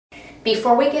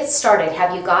Before we get started,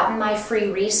 have you gotten my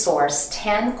free resource,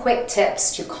 10 quick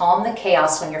tips to calm the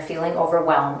chaos when you're feeling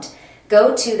overwhelmed?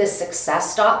 Go to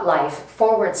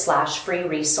thesuccess.life/free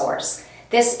resource.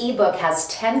 This ebook has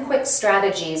 10 quick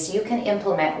strategies you can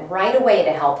implement right away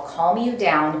to help calm you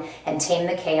down and tame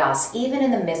the chaos, even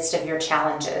in the midst of your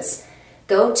challenges.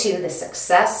 Go to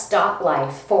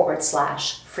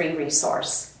thesuccess.life/free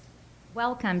resource.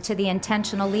 Welcome to the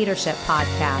Intentional Leadership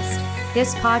Podcast.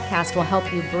 This podcast will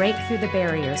help you break through the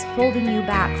barriers holding you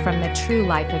back from the true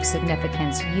life of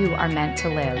significance you are meant to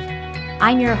live.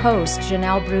 I'm your host,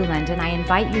 Janelle Bruland, and I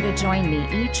invite you to join me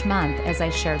each month as I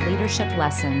share leadership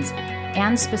lessons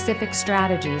and specific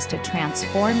strategies to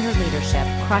transform your leadership,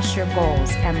 crush your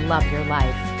goals, and love your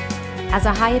life. As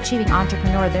a high-achieving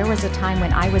entrepreneur, there was a time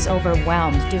when I was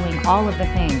overwhelmed doing all of the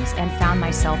things and found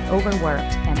myself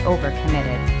overworked and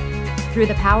overcommitted. Through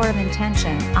the power of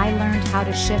intention, I learned how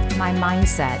to shift my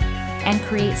mindset and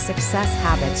create success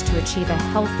habits to achieve a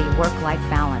healthy work-life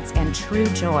balance and true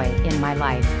joy in my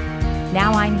life.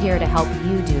 Now I'm here to help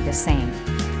you do the same.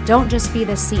 Don't just be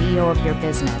the CEO of your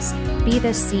business, be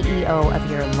the CEO of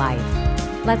your life.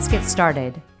 Let's get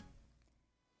started.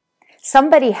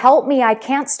 Somebody help me, I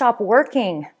can't stop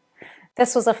working.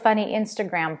 This was a funny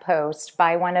Instagram post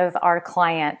by one of our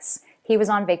clients. He was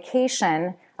on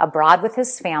vacation abroad with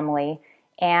his family,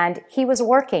 and he was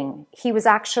working. He was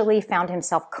actually found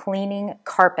himself cleaning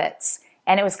carpets,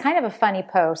 and it was kind of a funny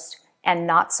post and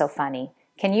not so funny.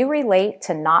 Can you relate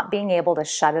to not being able to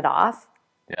shut it off?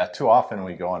 Yeah, too often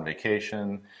we go on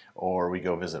vacation or we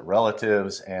go visit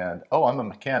relatives and, oh, I'm a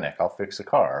mechanic, I'll fix a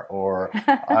car. Or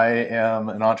I am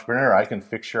an entrepreneur, I can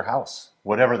fix your house,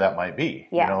 whatever that might be.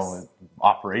 Yes. You know,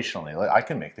 operationally, like I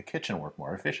can make the kitchen work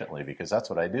more efficiently because that's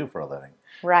what I do for a living.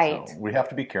 Right. So we have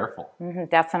to be careful.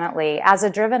 Definitely. As a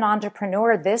driven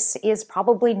entrepreneur, this is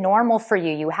probably normal for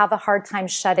you. You have a hard time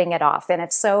shutting it off. And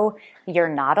if so, you're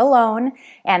not alone.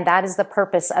 And that is the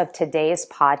purpose of today's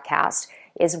podcast.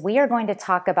 Is we are going to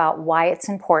talk about why it's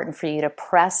important for you to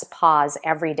press pause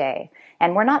every day.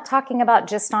 And we're not talking about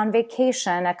just on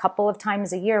vacation a couple of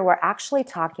times a year. We're actually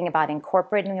talking about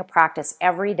incorporating a practice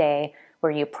every day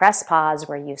where you press pause,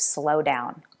 where you slow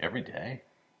down. Every day?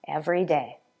 Every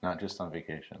day. Not just on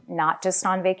vacation. Not just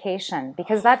on vacation,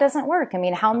 because that doesn't work. I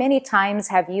mean, how many times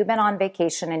have you been on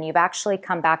vacation and you've actually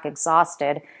come back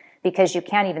exhausted because you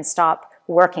can't even stop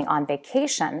working on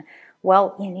vacation?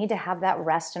 Well, you need to have that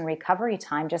rest and recovery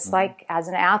time. Just like as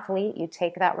an athlete, you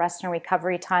take that rest and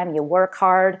recovery time, you work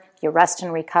hard, you rest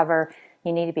and recover.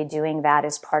 You need to be doing that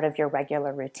as part of your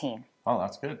regular routine. Oh,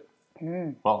 that's good.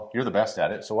 Well, you're the best at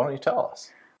it, so why don't you tell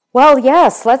us? Well,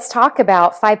 yes, let's talk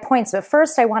about 5 points. But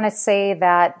first, I want to say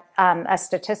that a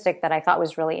statistic that I thought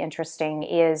was really interesting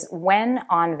is when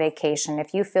on vacation,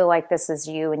 if you feel like this is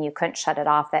you and you couldn't shut it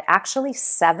off, that actually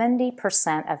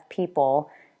 70% of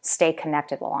people stay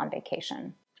connected while on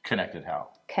vacation. Connected how?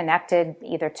 Connected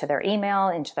either to their email,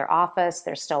 into their office,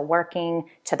 they're still working,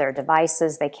 to their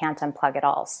devices, they can't unplug it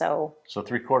all. So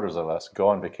 3/4 of us go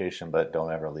on vacation but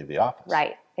don't ever leave the office.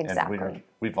 Right, exactly. And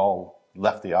we've all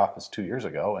left the office 2 years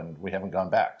ago and we haven't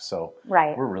gone back. So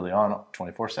right. We're really on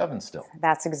 24/7 still.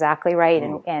 That's exactly right.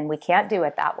 And we can't do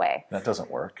it that way. That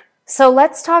doesn't work. So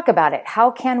let's talk about it.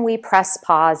 How can we press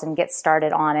pause and get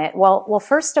started on it? Well,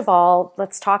 first of all,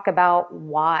 let's talk about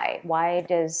why. Why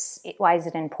is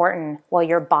it important? Well,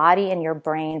 your body and your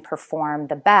brain perform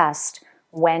the best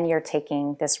when you're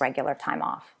taking this regular time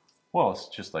off. Well, it's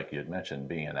just like you had mentioned,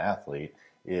 being an athlete,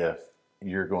 if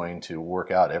you're going to work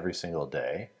out every single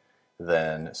day,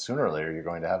 then sooner or later you're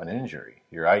going to have an injury.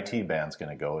 Your IT band's going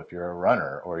to go if you're a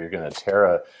runner, or you're going to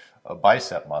tear a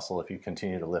bicep muscle if you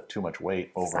continue to lift too much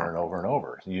weight over and over and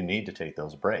over. You need to take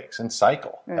those breaks and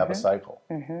cycle, have a cycle.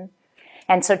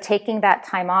 And so taking that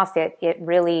time off, it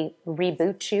really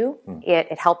reboots you.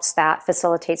 It helps that,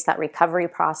 facilitates that recovery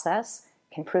process,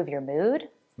 can improve your mood.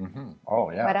 Oh,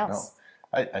 yeah. What else?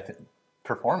 No. I think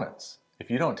performance.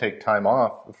 If you don't take time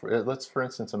off, let's, for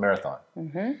instance, a marathon.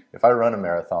 If I run a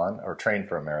marathon or train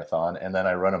for a marathon, and then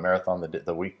I run a marathon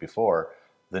the week before,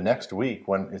 the next week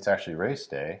when it's actually race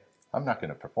day, I'm not going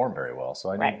to perform very well.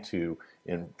 So I need to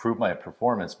improve my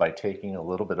performance by taking a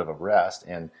little bit of a rest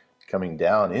and coming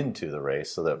down into the race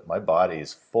so that my body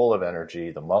is full of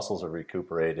energy, the muscles are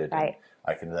recuperated, and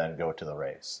I can then go to the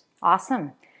race.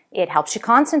 Awesome. It helps you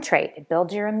concentrate. It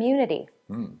builds your immunity.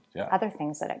 Yeah. Other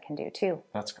things that it can do too.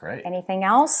 That's great. Anything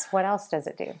else? What else does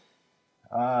it do?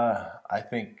 I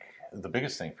think the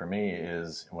biggest thing for me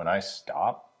is when I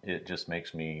stop, it just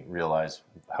makes me realize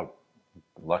how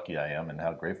lucky I am and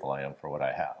how grateful I am for what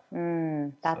I have.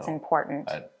 That's important.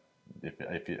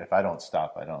 If I don't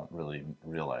stop, I don't really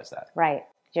realize that. Right.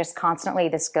 Just constantly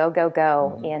this go, go,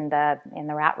 go in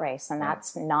the rat race. And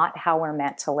that's not how we're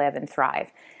meant to live and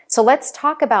thrive. So let's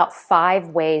talk about 5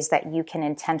 ways that you can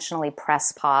intentionally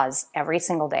press pause every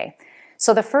single day.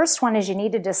 So the first one is you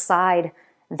need to decide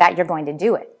that you're going to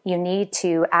do it. You need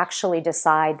to actually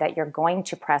decide that you're going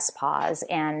to press pause,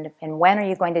 and when are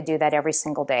you going to do that every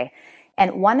single day.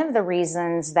 And one of the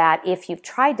reasons that if you've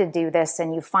tried to do this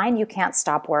and you find you can't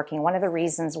stop working, one of the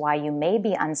reasons why you may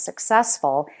be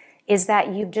unsuccessful is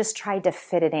that you've just tried to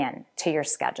fit it in to your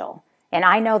schedule. And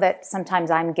I know that sometimes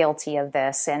I'm guilty of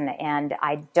this, and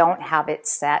I don't have it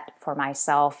set for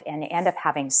myself and end up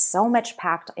having so much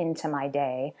packed into my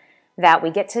day that we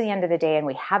get to the end of the day and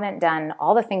we haven't done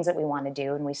all the things that we want to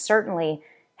do, and we certainly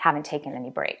haven't taken any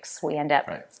breaks. We end up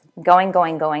going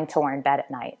till we're in bed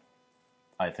at night.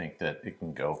 I think that it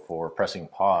can go for pressing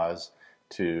pause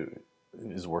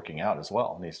is working out as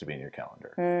well. It needs to be in your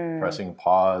calendar. Pressing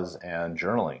pause and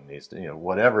journaling needs to,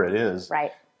 whatever it is,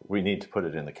 we need to put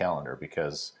it in the calendar,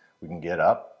 because we can get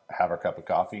up, have our cup of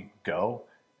coffee, go,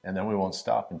 and then we won't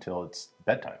stop until it's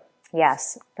bedtime.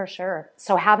 Yes, for sure.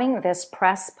 So having this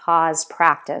press pause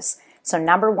practice. So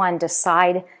number 1,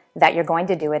 decide that you're going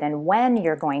to do it and when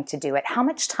you're going to do it. How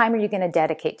much time are you going to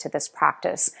dedicate to this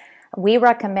practice? We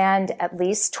recommend at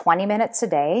least 20 minutes a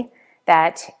day.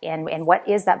 And what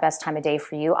is that best time of day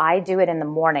for you? I do it in the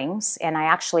mornings, and I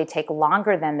actually take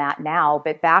longer than that now.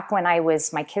 But back when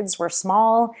my kids were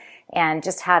small and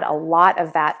just had a lot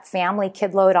of that family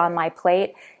kid load on my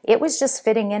plate, it was just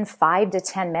fitting in 5 to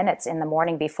 10 minutes in the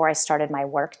morning before I started my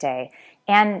work day.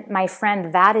 And my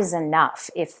friend, that is enough.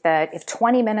 If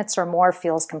 20 minutes or more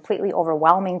feels completely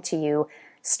overwhelming to you,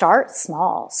 start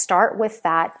small. Start with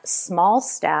that small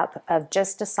step of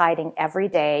just deciding every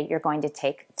day you're going to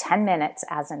take 10 minutes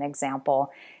as an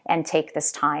example and take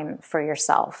this time for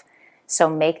yourself. So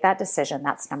make that decision.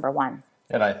 That's number 1.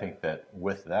 And I think that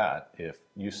with that, if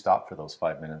you stop for those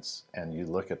 5 minutes and you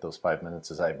look at those 5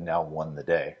 minutes as I've now won the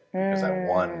day, because I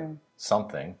won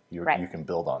something, you can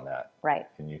build on that. Right.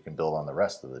 And you can build on the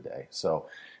rest of the day. So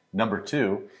number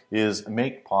 2 is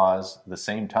make pause the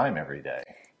same time every day.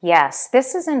 Yes,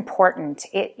 this is important.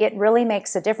 It really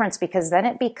makes a difference, because then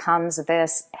it becomes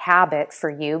this habit for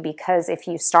you, because if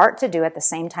you start to do it the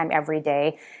same time every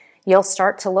day, you'll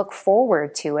start to look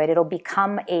forward to it. It'll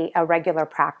become a regular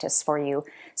practice for you.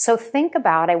 So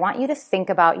I want you to think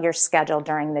about your schedule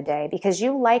during the day, because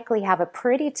you likely have a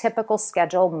pretty typical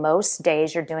schedule. Most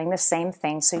days you're doing the same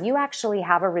thing. So you actually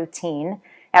have a routine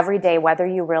every day, whether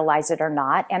you realize it or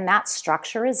not, and that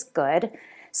structure is good.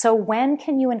 So when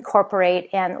can you incorporate,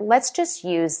 and let's just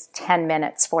use 10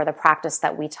 minutes for the practice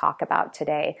that we talk about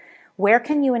today. Where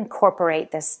can you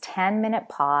incorporate this 10-minute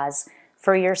pause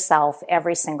for yourself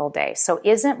every single day? So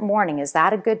is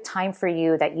that a good time for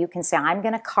you that you can say, I'm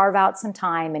going to carve out some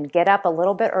time and get up a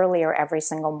little bit earlier every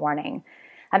single morning?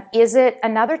 Is it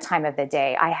another time of the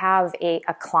day? I have a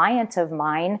client of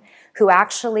mine who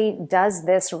actually does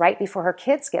this right before her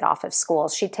kids get off of school.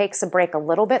 She takes a break a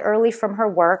little bit early from her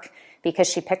work because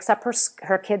she picks up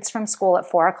her kids from school at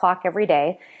 4 o'clock every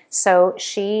day. So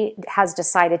she has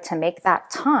decided to make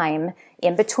that time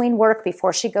in between work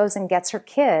before she goes and gets her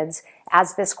kids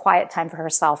as this quiet time for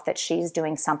herself, that she's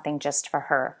doing something just for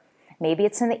her. Maybe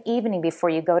it's in the evening before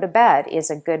you go to bed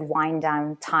is a good wind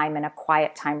down time and a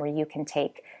quiet time where you can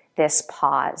take this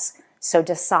pause. So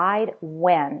decide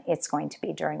when it's going to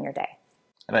be during your day.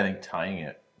 And I think tying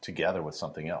it together with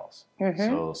something else.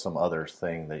 So some other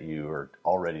thing that you are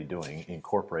already doing,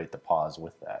 incorporate the pause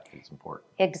with that is important.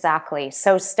 Exactly.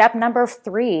 So step number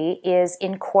 3 is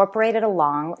incorporate it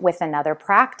along with another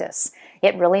practice.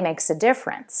 It really makes a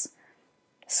difference.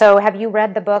 So have you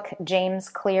read the book James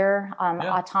Clear,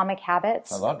 Atomic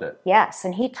Habits? I loved it. Yes,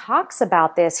 and he talks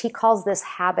about this. He calls this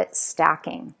habit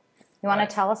stacking. You want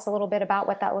to tell us a little bit about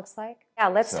what that looks like? Yeah,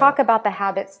 let's talk about the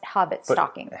habit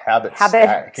stacking.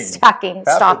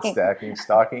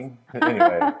 Stacking.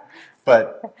 Anyway,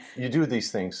 but you do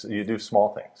these things, you do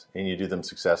small things, and you do them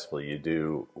successfully. You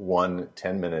do 1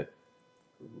 10-minute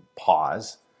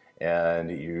pause, and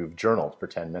you've journaled for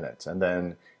 10 minutes, and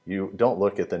then you don't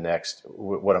look at the next,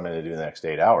 what I'm going to do the next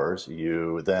 8 hours.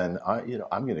 You then,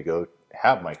 I'm going to go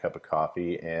have my cup of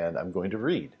coffee and I'm going to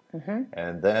read.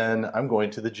 And then I'm going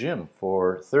to the gym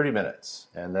for 30 minutes.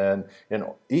 And then,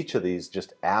 each of these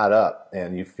just add up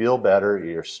and you feel better,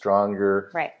 you're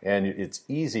stronger. Right. And it's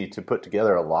easy to put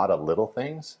together a lot of little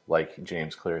things, like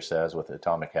James Clear says with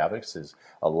Atomic Habits, is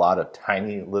a lot of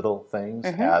tiny little things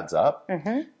adds up.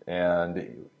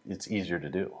 And it's easier to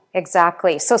do.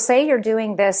 Exactly. So say you're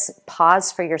doing this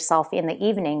pause for yourself in the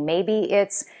evening. Maybe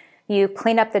it's you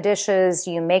clean up the dishes,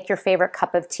 you make your favorite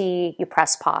cup of tea, you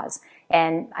press pause.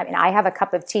 And I mean, I have a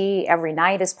cup of tea every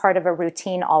night as part of a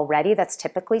routine already. That's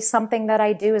typically something that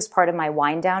I do as part of my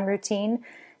wind down routine.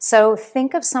 So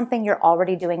think of something you're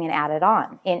already doing and add it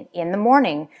on. In the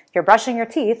morning, you're brushing your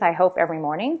teeth, I hope, every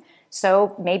morning.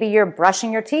 So maybe you're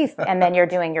brushing your teeth and then you're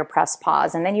doing your press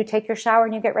pause, and then you take your shower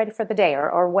and you get ready for the day,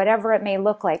 or whatever it may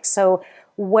look like. So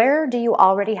where do you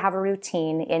already have a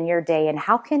routine in your day, and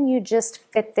how can you just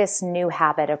fit this new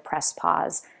habit of press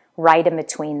pause right in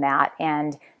between that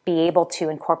and be able to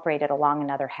incorporate it along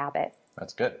another habit?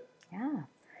 That's good. Yeah.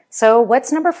 So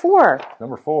what's number 4?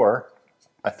 Number 4,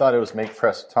 I thought it was make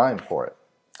press time for it.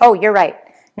 Oh, you're right.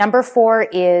 Number 4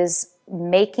 is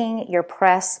making your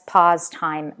press pause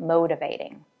time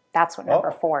motivating. That's what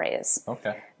number 4 is.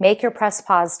 Okay. Make your press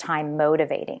pause time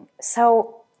motivating.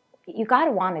 So you got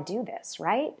to want to do this,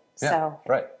 right? Yeah, so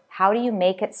right. How do you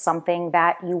make it something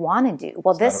that you want to do?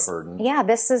 Well, it's not a burden. Yeah,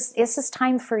 this is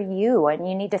time for you, and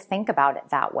you need to think about it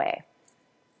that way.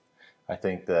 I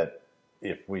think that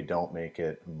if we don't make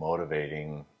it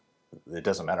motivating, it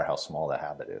doesn't matter how small the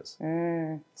habit is.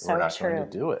 So We're not true. going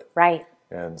to do it. Right.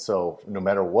 And so no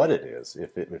matter what it is,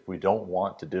 if we don't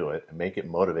want to do it and make it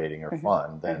motivating or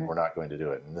fun, then we're not going to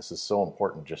do it. And this is so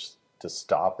important, just to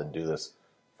stop and do this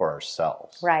for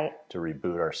ourselves. Right. To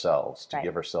reboot ourselves, to Right.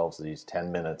 give ourselves these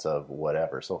 10 minutes of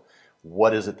whatever. So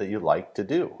what is it that you like to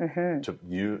do?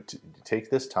 To take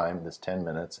this time, this 10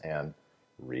 minutes, and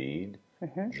read,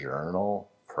 journal,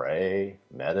 pray,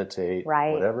 meditate,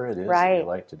 Right. whatever it is Right. that you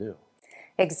like to do.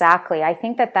 Exactly. I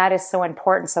think that is so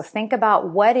important. So think about,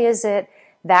 what is it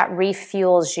that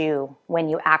refuels you when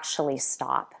you actually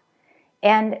stop?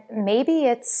 And maybe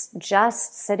it's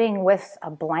just sitting with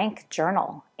a blank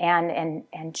journal and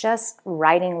just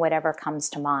writing whatever comes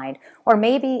to mind. Or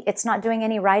maybe it's not doing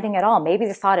any writing at all. Maybe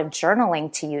the thought of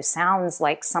journaling to you sounds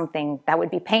like something that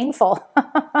would be painful.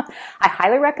 I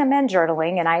highly recommend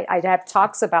journaling, and I have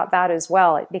talks about that as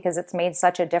well, because it's made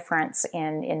such a difference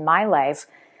in my life.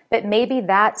 But maybe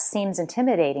that seems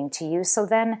intimidating to you. So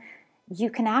then you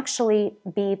can actually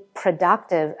be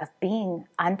productive of being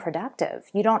unproductive.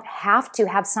 You don't have to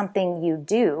have something you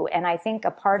do. And I think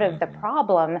a part of the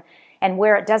problem, and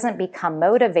where it doesn't become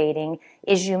motivating,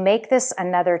 is you make this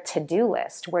another to-do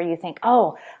list where you think,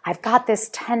 oh, I've got this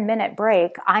 10-minute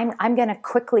break. I'm going to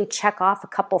quickly check off a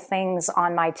couple things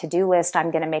on my to-do list.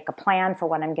 I'm going to make a plan for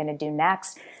what I'm going to do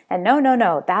next. And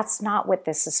no, that's not what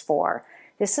this is for.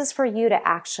 This is for you to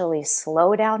actually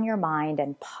slow down your mind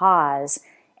and pause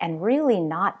and really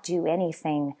not do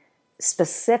anything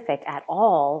specific at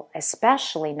all,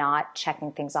 especially not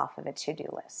checking things off of a to-do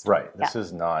list. Right. This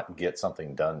is not get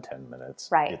something done 10 minutes.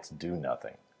 Right. It's do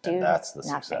nothing. Do and that's the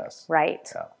nothing. success. Right.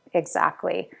 Yeah.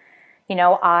 Exactly. You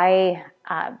know, I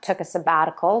took a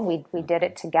sabbatical. We did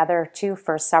it together too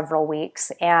for several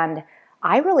weeks, and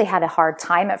I really had a hard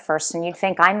time at first. And you'd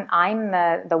think I'm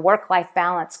the work-life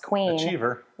balance queen.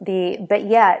 Achiever. But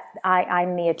yet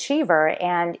I'm the achiever.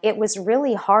 And it was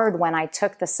really hard when I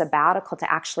took the sabbatical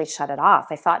to actually shut it off.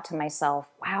 I thought to myself,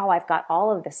 wow, I've got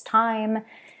all of this time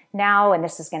now, and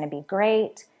this is going to be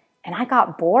great. And I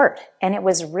got bored, and it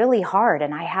was really hard.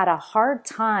 And I had a hard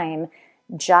time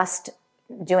just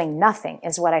doing nothing,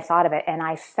 is what I thought of it. And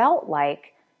I felt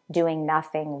like doing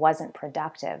nothing wasn't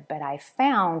productive, but I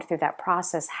found through that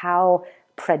process how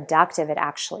productive it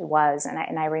actually was.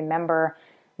 And I remember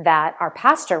that our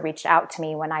pastor reached out to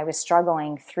me when I was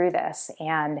struggling through this,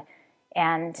 and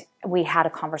we had a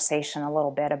conversation a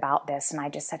little bit about this. And I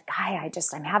just said, Guy,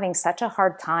 I'm having such a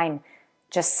hard time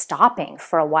just stopping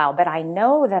for a while, but I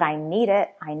know that I need it.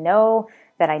 I know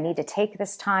that I need to take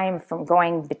this time from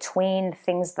going between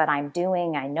things that I'm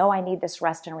doing. I know I need this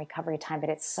rest and recovery time,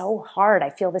 but it's so hard. I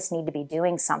feel this need to be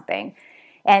doing something.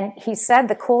 And he said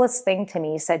the coolest thing to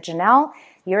me. He said, Janelle,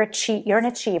 you're an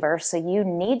achiever, so you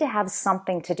need to have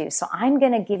something to do. So I'm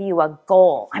going to give you a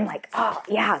goal. I'm like, oh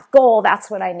yeah, goal, that's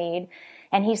what I need.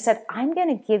 And he said, I'm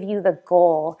going to give you the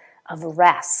goal of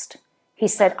rest. He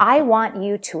said, I want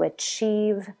you to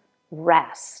achieve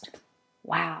rest.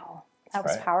 Wow, that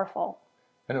was powerful.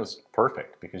 And it was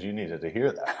perfect because you needed to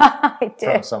hear that I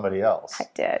did. from somebody else. I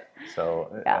did.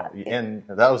 So, Yeah. And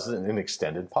that was an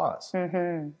extended pause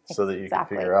so that you could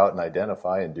figure out and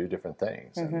identify and do different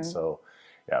things. And so,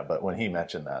 yeah, but when he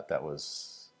mentioned that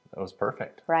was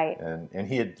perfect. Right. And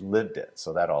he had lived it.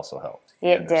 So that also helped.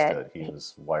 He It did. understood. He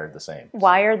was wired the same.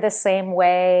 Wired the same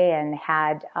way, and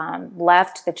had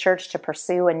left the church to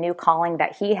pursue a new calling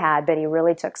that he had, but he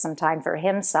really took some time for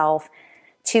himself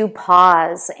to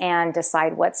pause and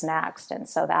decide what's next. And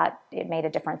so that it made a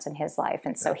difference in his life.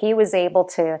 And so he was able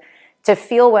to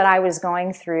feel what I was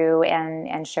going through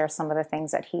and share some of the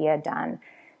things that he had done.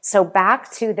 So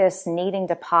back to this needing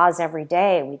to pause every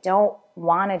day. We don't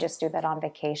want to just do that on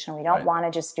vacation. We don't want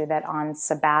to just do that on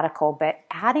sabbatical, but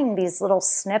adding these little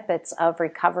snippets of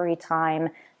recovery time,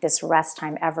 this rest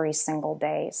time every single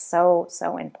day. So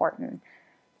important.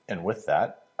 And with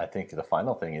that, I think the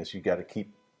final thing is you got to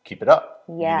keep it up.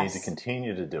 Yes. You need to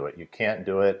continue to do it. You can't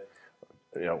do it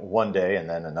one day and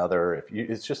then another.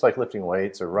 It's just like lifting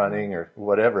weights or running or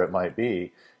whatever it might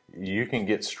be. You can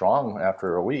get strong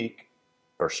after a week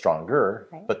or stronger,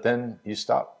 but then you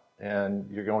stop and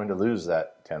you're going to lose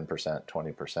that 10%,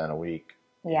 20% a week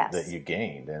that you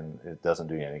gained, and it doesn't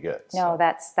do you any good. No,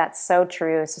 that's so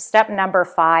true. So step number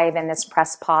 5 in this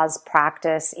press pause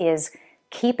practice is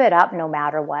keep it up no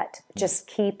matter what. Just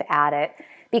keep at it.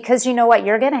 Because you know what?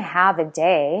 You're going to have a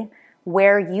day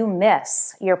where you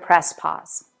miss your press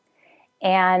pause.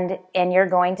 And you're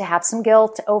going to have some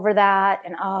guilt over that.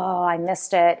 And, oh, I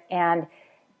missed it.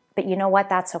 But you know what?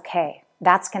 That's okay.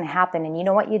 That's going to happen. And you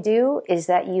know what you do is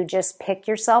that you just pick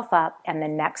yourself up and the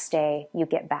next day you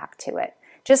get back to it.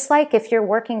 Just like if you're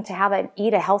working to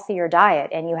eat a healthier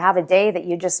diet and you have a day that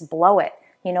you just blow it.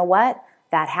 You know what?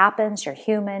 That happens. You're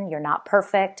human. You're not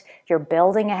perfect. You're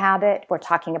building a habit. We're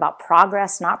talking about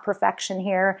progress, not perfection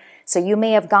here. So you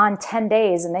may have gone 10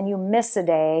 days and then you miss a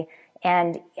day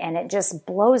and it just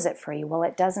blows it for you. Well,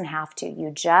 it doesn't have to.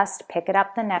 You just pick it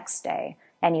up the next day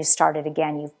and you start it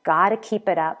again. You've got to keep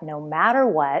it up no matter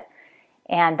what.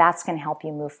 And that's going to help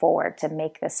you move forward to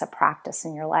make this a practice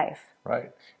in your life.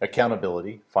 Right.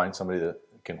 Accountability. Find somebody that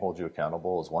can hold you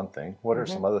accountable is one thing. What are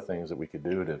some other things that we could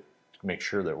do to make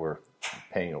sure that we're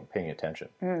paying attention?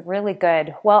 Really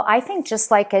good. Well, I think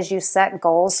just like as you set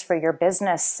goals for your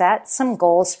business, set some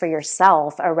goals for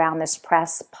yourself around this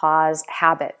press pause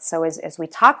habit. So as we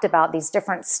talked about these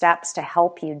different steps to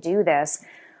help you do this,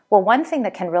 well, one thing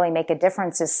that can really make a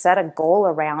difference is set a goal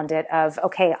around it of,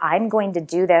 okay, I'm going to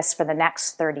do this for the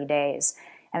next 30 days.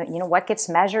 And you know, what gets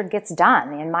measured gets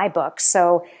done in my book.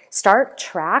 So start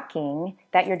tracking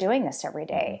that you're doing this every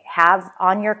day. Have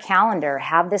on your calendar,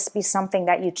 have this be something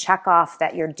that you check off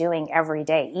that you're doing every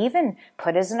day. Even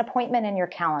put as an appointment in your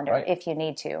calendar if you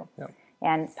need to. Yep.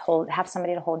 And have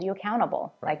somebody to hold you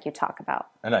accountable, like you talk about.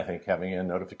 And I think having a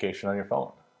notification on your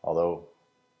phone, although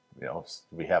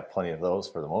we have plenty of those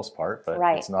for the most part, but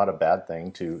it's not a bad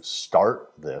thing to start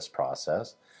this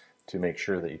process to make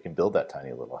sure that you can build that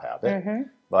tiny little habit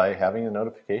by having a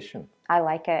notification. I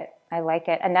like it.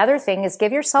 Another thing is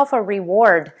give yourself a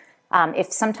reward.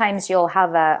 If sometimes you'll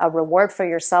have a reward for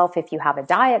yourself if you have a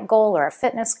diet goal or a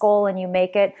fitness goal and you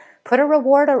make it, put a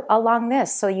reward along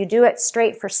this. So you do it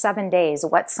straight for 7 days.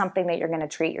 What's something that you're going to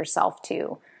treat yourself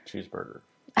to? Cheeseburger.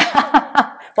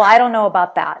 Well, I don't know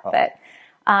about that, but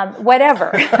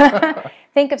whatever.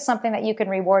 Think of something that you can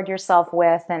reward yourself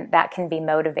with and that can be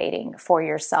motivating for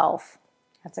yourself.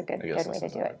 That's a good way to do it. I guess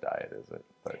this isn't a diet, is it?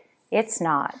 But it's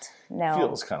not. No. It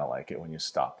feels kind of like it when you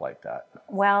stop like that.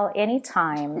 Well,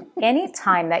 anytime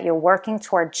that you're working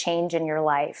toward change in your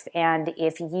life, and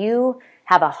if you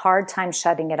have a hard time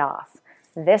shutting it off,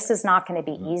 this is not going to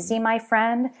be easy, my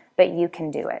friend, but you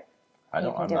can do it. I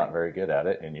know I'm not very good at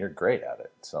it, and you're great at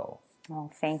it. So.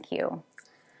 Well, thank you.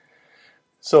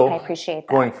 So I appreciate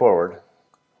that. Going forward,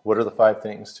 what are the 5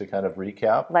 things to kind of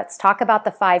recap? Let's talk about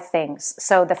the 5 things.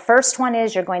 So the first one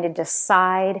is you're going to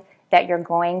decide that you're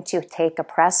going to take a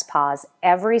press pause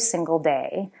every single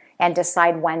day and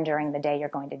decide when during the day you're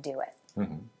going to do it.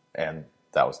 Mm-hmm. And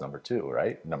that was number 2,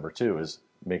 right? Number 2 is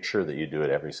make sure that you do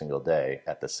it every single day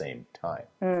at the same time.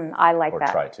 I like that.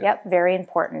 Or try to. Yep, very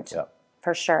important. Yep.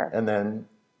 For sure. And then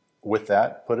with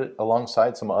that, put it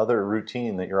alongside some other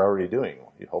routine that you're already doing.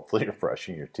 Hopefully you're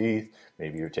brushing your teeth,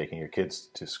 maybe you're taking your kids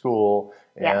to school,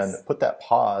 and put that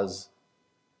pause,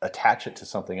 attach it to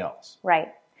something else.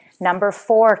 Right. Number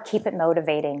 4, keep it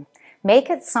motivating. Make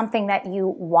it something that you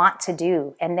want to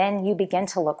do, and then you begin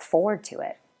to look forward to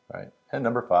it. Right. And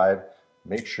number 5,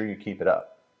 make sure you keep it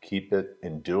up. Keep it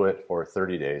and do it for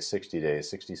 30 days, 60 days,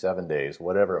 67 days,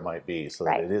 whatever it might be, so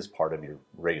that it is part of your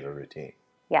regular routine.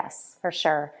 Yes, for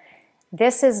sure.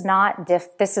 This is not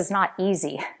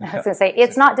easy. I was going to say,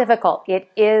 it's not difficult. It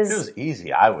is. If it was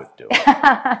easy, I would do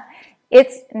it.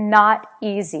 It's not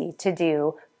easy to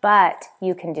do, but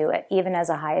you can do it, even as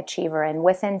a high achiever. And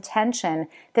with intention,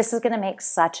 this is going to make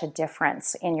such a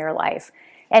difference in your life.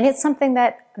 And it's something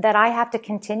that I have to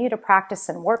continue to practice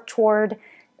and work toward.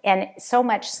 And so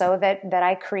much so that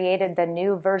I created the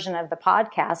new version of the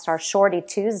podcast, our Shorty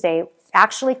Tuesday,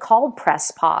 actually called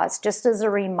Press Pause, just as a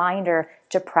reminder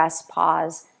to press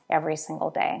pause every single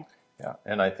day. Yeah,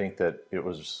 and I think that it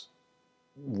was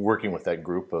working with that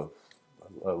group of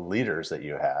leaders that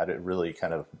you had, it really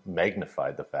kind of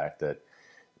magnified the fact that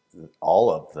all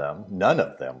of them, none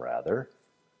of them rather,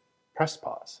 pressed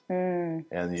pause. And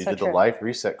you did the Life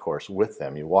Reset course with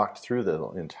them. You walked through the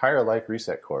entire Life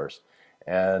Reset course,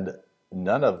 and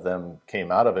none of them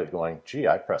came out of it going, gee,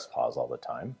 I press pause all the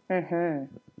time.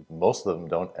 Most of them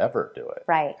don't ever do it.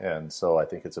 Right. And so I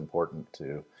think it's important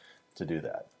to do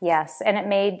that. Yes, and it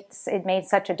made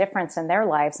such a difference in their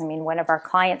lives. I mean, one of our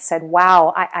clients said,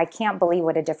 wow, I can't believe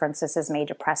what a difference this has made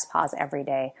to press pause every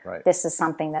day. Right. This is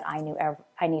something that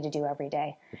I need to do every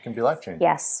day. It can be life-changing.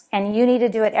 Yes, and you need to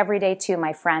do it every day too,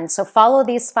 my friend. So follow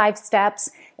these 5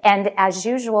 steps, and as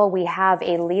usual, we have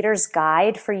a leader's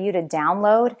guide for you to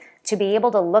download to be able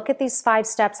to look at these 5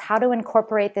 steps, how to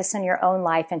incorporate this in your own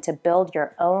life, and to build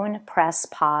your own press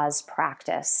pause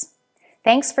practice.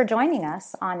 Thanks for joining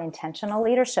us on Intentional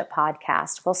Leadership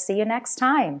Podcast. We'll see you next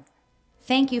time.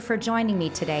 Thank you for joining me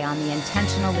today on the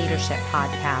Intentional Leadership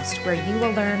Podcast, where you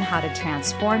will learn how to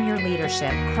transform your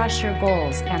leadership, crush your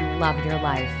goals, and love your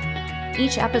life.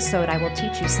 Each episode, I will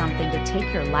teach you something to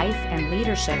take your life and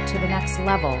leadership to the next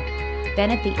level.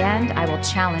 Then at the end, I will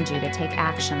challenge you to take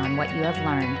action on what you have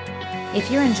learned.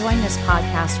 If you're enjoying this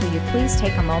podcast, will you please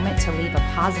take a moment to leave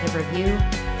a positive review?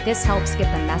 This helps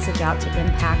get the message out to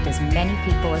impact as many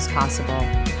people as possible.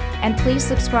 And please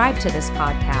subscribe to this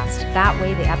podcast. That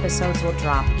way the episodes will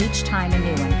drop each time a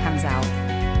new one comes out.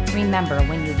 Remember,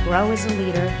 when you grow as a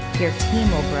leader, your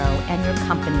team will grow and your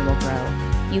company will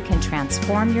grow. You can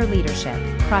transform your leadership,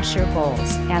 crush your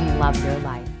goals, and love your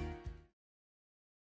life.